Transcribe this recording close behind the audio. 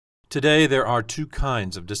Today, there are two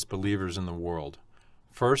kinds of disbelievers in the world.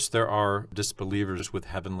 First, there are disbelievers with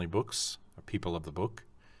heavenly books, or people of the book.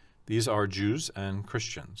 These are Jews and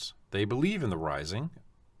Christians. They believe in the rising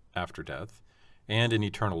after death and in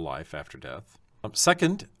eternal life after death.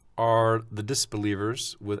 Second are the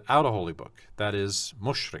disbelievers without a holy book, that is,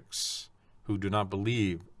 mushriks, who do not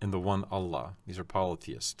believe in the one Allah. These are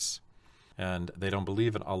polytheists, and they don't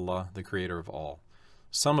believe in Allah, the creator of all.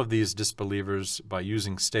 Some of these disbelievers, by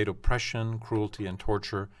using state oppression, cruelty, and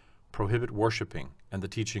torture, prohibit worshiping and the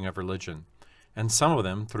teaching of religion. And some of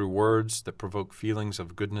them, through words that provoke feelings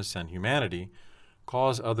of goodness and humanity,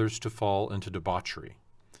 cause others to fall into debauchery.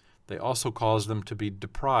 They also cause them to be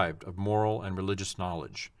deprived of moral and religious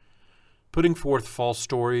knowledge. Putting forth false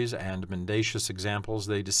stories and mendacious examples,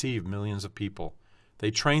 they deceive millions of people.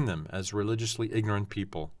 They train them as religiously ignorant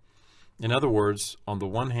people. In other words, on the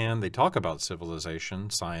one hand, they talk about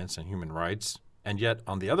civilization, science, and human rights, and yet,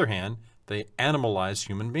 on the other hand, they animalize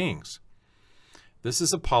human beings. This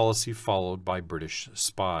is a policy followed by British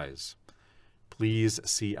spies. Please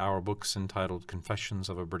see our books entitled Confessions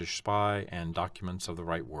of a British Spy and Documents of the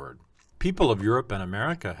Right Word. People of Europe and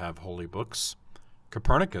America have holy books.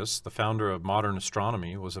 Copernicus, the founder of modern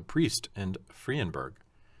astronomy, was a priest in Frierenberg.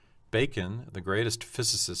 Bacon, the greatest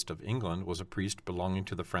physicist of England, was a priest belonging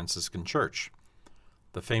to the Franciscan Church.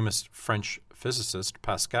 The famous French physicist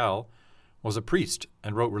Pascal was a priest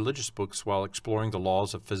and wrote religious books while exploring the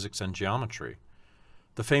laws of physics and geometry.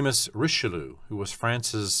 The famous Richelieu, who was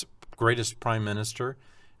France's greatest prime minister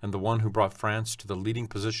and the one who brought France to the leading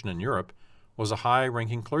position in Europe, was a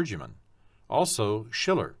high-ranking clergyman. Also,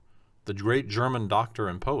 Schiller, the great German doctor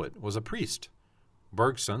and poet, was a priest.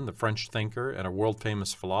 Bergson, the French thinker and a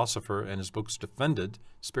world-famous philosopher, in his books defended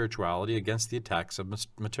spirituality against the attacks of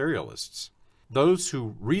materialists. Those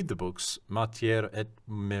who read the books Matière et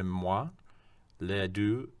Mémoire, les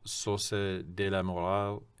deux sources de la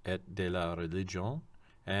morale et de la religion,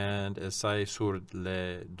 and Essai sur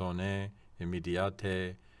les données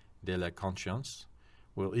immédiates de la conscience,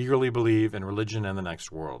 will eagerly believe in religion and the next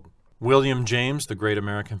world. William James, the great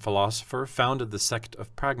American philosopher, founded the sect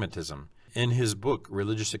of pragmatism. In his book,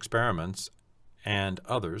 Religious Experiments, and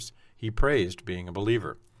others, he praised being a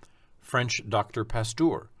believer. French Dr.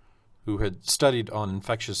 Pasteur, who had studied on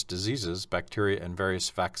infectious diseases, bacteria, and various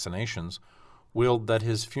vaccinations, willed that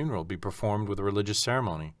his funeral be performed with a religious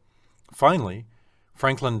ceremony. Finally,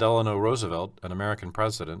 Franklin Delano Roosevelt, an American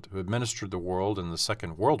president who administered the world in the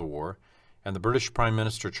Second World War, and the British Prime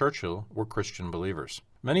Minister Churchill were Christian believers.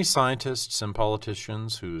 Many scientists and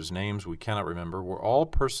politicians whose names we cannot remember were all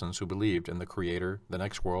persons who believed in the Creator, the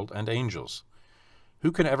next world, and angels.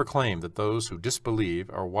 Who can ever claim that those who disbelieve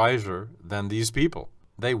are wiser than these people?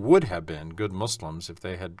 They would have been good Muslims if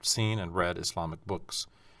they had seen and read Islamic books.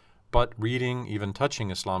 But reading, even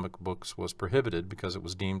touching Islamic books, was prohibited because it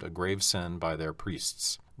was deemed a grave sin by their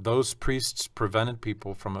priests. Those priests prevented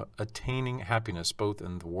people from attaining happiness both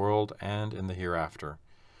in the world and in the hereafter.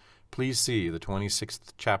 Please see the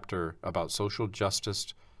 26th chapter about social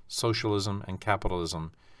justice, socialism, and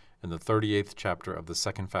capitalism in the 38th chapter of the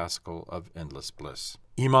second fascicle of Endless Bliss.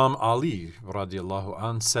 Imam Ali radiallahu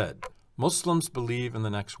anh said, "Muslims believe in the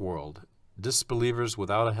next world. Disbelievers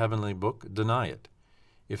without a heavenly book deny it.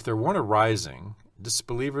 If there weren't a rising,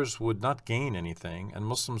 disbelievers would not gain anything and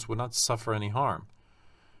Muslims would not suffer any harm.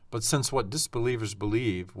 But since what disbelievers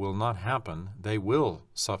believe will not happen, they will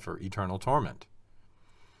suffer eternal torment."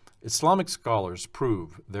 Islamic scholars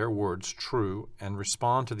prove their words true and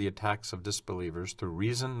respond to the attacks of disbelievers through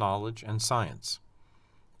reason, knowledge, and science.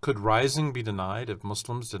 Could rising be denied if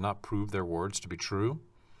Muslims did not prove their words to be true?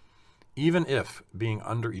 Even if being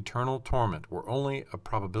under eternal torment were only a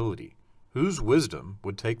probability, whose wisdom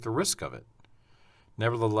would take the risk of it?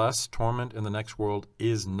 Nevertheless, torment in the next world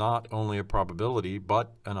is not only a probability,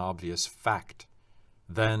 but an obvious fact.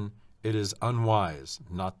 Then it is unwise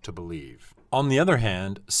not to believe. On the other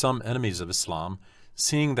hand, some enemies of Islam,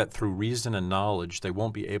 seeing that through reason and knowledge they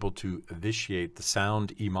won't be able to vitiate the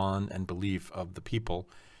sound iman and belief of the people,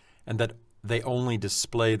 and that they only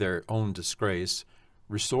display their own disgrace,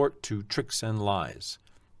 resort to tricks and lies.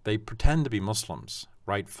 They pretend to be Muslims,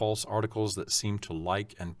 write false articles that seem to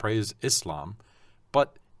like and praise Islam,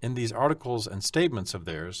 but in these articles and statements of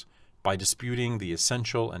theirs, by disputing the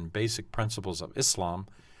essential and basic principles of Islam,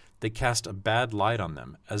 they cast a bad light on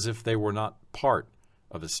them, as if they were not part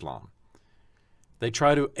of Islam. They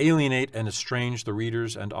try to alienate and estrange the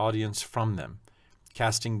readers and audience from them,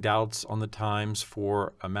 casting doubts on the times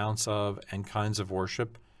for amounts of and kinds of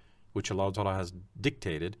worship, which Allah Ta'ala has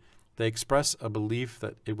dictated. They express a belief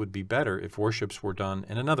that it would be better if worships were done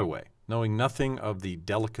in another way. knowing nothing of the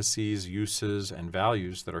delicacies, uses, and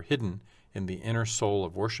values that are hidden in the inner soul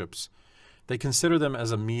of worships, they consider them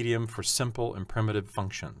as a medium for simple and primitive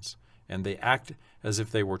functions, and they act as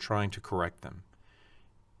if they were trying to correct them.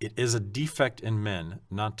 It is a defect in men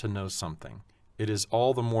not to know something. It is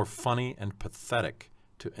all the more funny and pathetic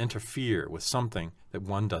to interfere with something that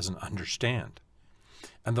one doesn't understand.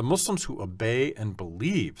 And the Muslims who obey and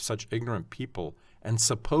believe such ignorant people and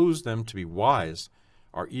suppose them to be wise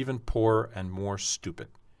are even poorer and more stupid.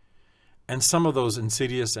 And some of those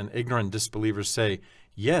insidious and ignorant disbelievers say,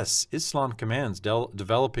 yes, Islam commands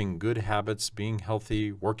developing good habits, being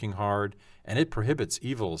healthy, working hard, and it prohibits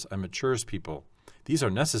evils and matures people. These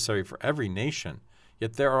are necessary for every nation.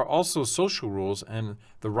 Yet there are also social rules and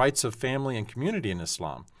the rights of family and community in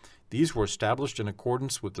Islam. These were established in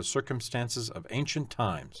accordance with the circumstances of ancient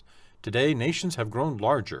times. Today, nations have grown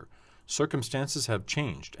larger, circumstances have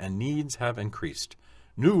changed, and needs have increased.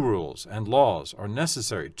 New rules and laws are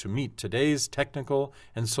necessary to meet today's technical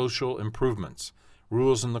and social improvements.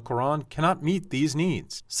 Rules in the Quran cannot meet these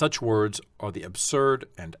needs. Such words are the absurd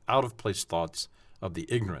and out-of-place thoughts of the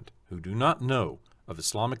ignorant who do not know of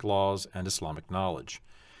Islamic laws and Islamic knowledge.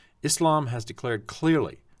 Islam has declared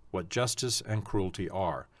clearly what justice and cruelty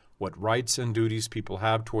are, what rights and duties people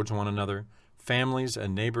have towards one another, families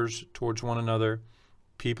and neighbors towards one another,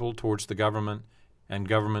 people towards the government, and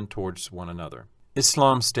government towards one another.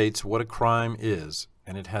 Islam states what a crime is,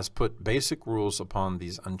 and it has put basic rules upon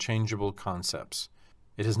these unchangeable concepts.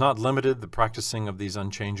 It has not limited the practicing of these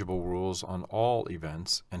unchangeable rules on all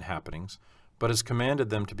events and happenings, but has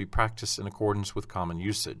commanded them to be practiced in accordance with common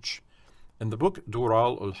usage. In the book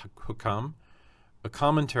Dural al-Hukam, a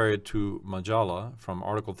commentary to Majalla from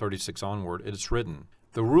Article 36 onward, it is written,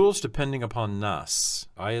 the rules depending upon nas,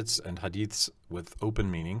 ayats and hadiths with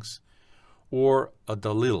open meanings, or a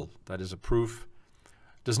dalil, that is a proof,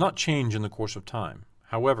 does not change in the course of time.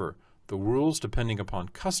 However, the rules depending upon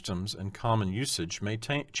customs and common usage may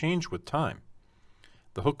change with time.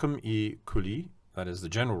 The hukm-i-kulli, that is the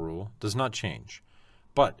general rule, does not change,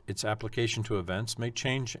 but its application to events may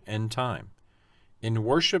change in time. In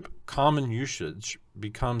worship, common usage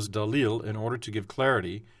becomes dalil in order to give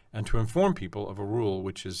clarity and to inform people of a rule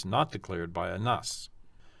which is not declared by a nas.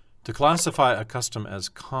 To classify a custom as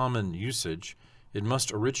common usage, it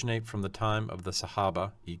must originate from the time of the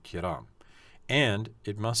Sahaba-i-Kiram, and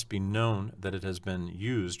it must be known that it has been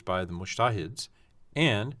used by the mujtahids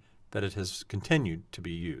and that it has continued to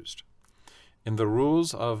be used. In the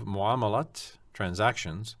rules of mu'amalat,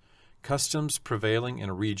 transactions, customs prevailing in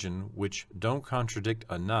a region which don't contradict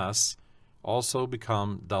a nas also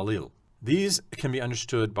become dalil. These can be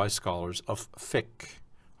understood by scholars of fiqh.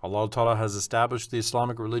 Allah Ta'ala has established the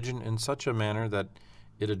Islamic religion in such a manner that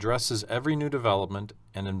it addresses every new development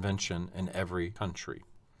and invention in every country,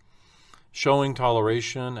 showing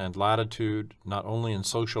toleration and latitude not only in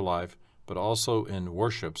social life but also in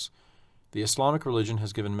worships. The Islamic religion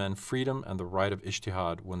has given men freedom and the right of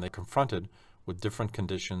ijtihad when they are confronted with different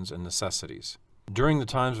conditions and necessities. During the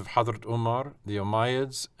times of Hazrat Umar, the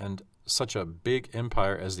Umayyads, and such a big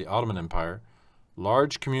empire as the Ottoman Empire,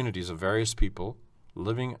 large communities of various people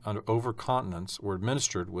living over continents were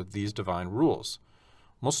administered with these divine rules.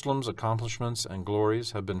 Muslims' accomplishments and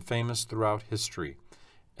glories have been famous throughout history,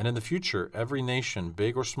 and in the future every nation,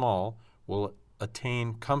 big or small, will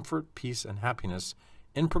attain comfort, peace, and happiness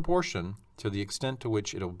in proportion to the extent to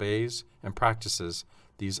which it obeys and practices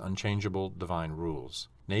these unchangeable divine rules.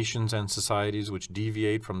 Nations and societies which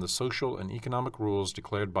deviate from the social and economic rules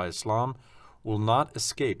declared by Islam will not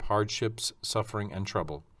escape hardships, suffering, and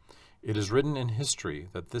trouble. It is written in history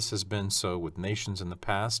that this has been so with nations in the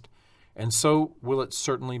past, and so will it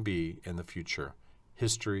certainly be in the future.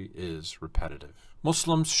 History is repetitive.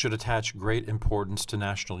 Muslims should attach great importance to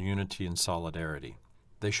national unity and solidarity.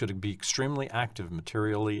 They should be extremely active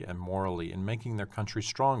materially and morally in making their country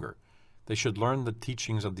stronger. They should learn the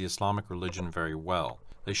teachings of the Islamic religion very well.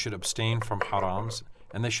 They should abstain from harams,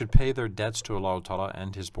 and they should pay their debts to Allah Ta'ala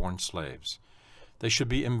and His born slaves. They should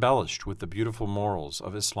be embellished with the beautiful morals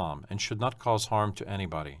of Islam and should not cause harm to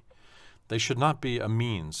anybody. They should not be a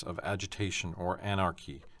means of agitation or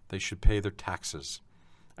anarchy. They should pay their taxes.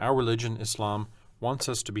 Our religion, Islam, wants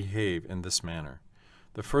us to behave in this manner.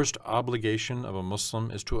 The first obligation of a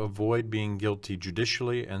Muslim is to avoid being guilty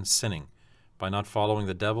judicially and sinning by not following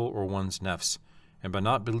the devil or one's nafs, and by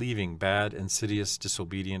not believing bad, insidious,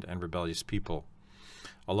 disobedient, and rebellious people.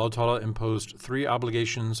 Allah Ta'ala imposed 3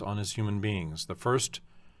 obligations on His human beings. The first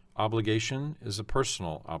obligation is a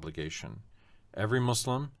personal obligation. Every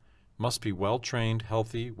Muslim must be well-trained,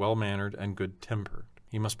 healthy, well-mannered, and good-tempered.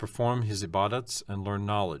 He must perform his ibadats and learn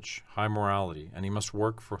knowledge, high morality, and he must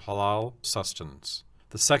work for halal sustenance.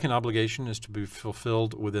 The second obligation is to be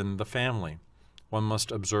fulfilled within the family. One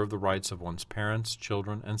must observe the rights of one's parents,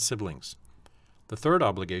 children, and siblings. The third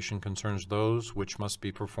obligation concerns those which must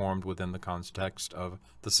be performed within the context of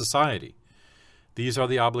the society. These are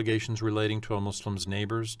the obligations relating to a Muslim's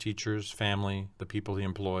neighbors, teachers, family, the people he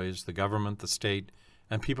employs, the government, the state,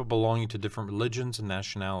 and people belonging to different religions and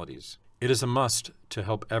nationalities. It is a must to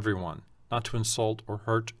help everyone, not to insult or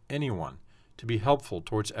hurt anyone, to be helpful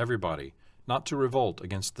towards everybody, not to revolt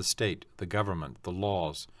against the state, the government, the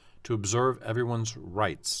laws, to observe everyone's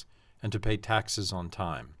rights, and to pay taxes on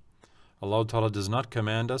time. Allah Ta'ala does not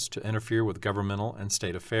command us to interfere with governmental and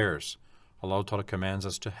state affairs. Allah Ta'ala commands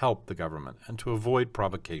us to help the government and to avoid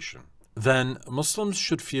provocation. Then Muslims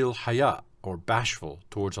should feel haya, or bashful,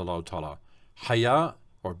 towards Allah Ta'ala. Haya,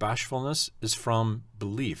 or bashfulness, is from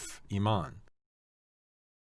belief, iman.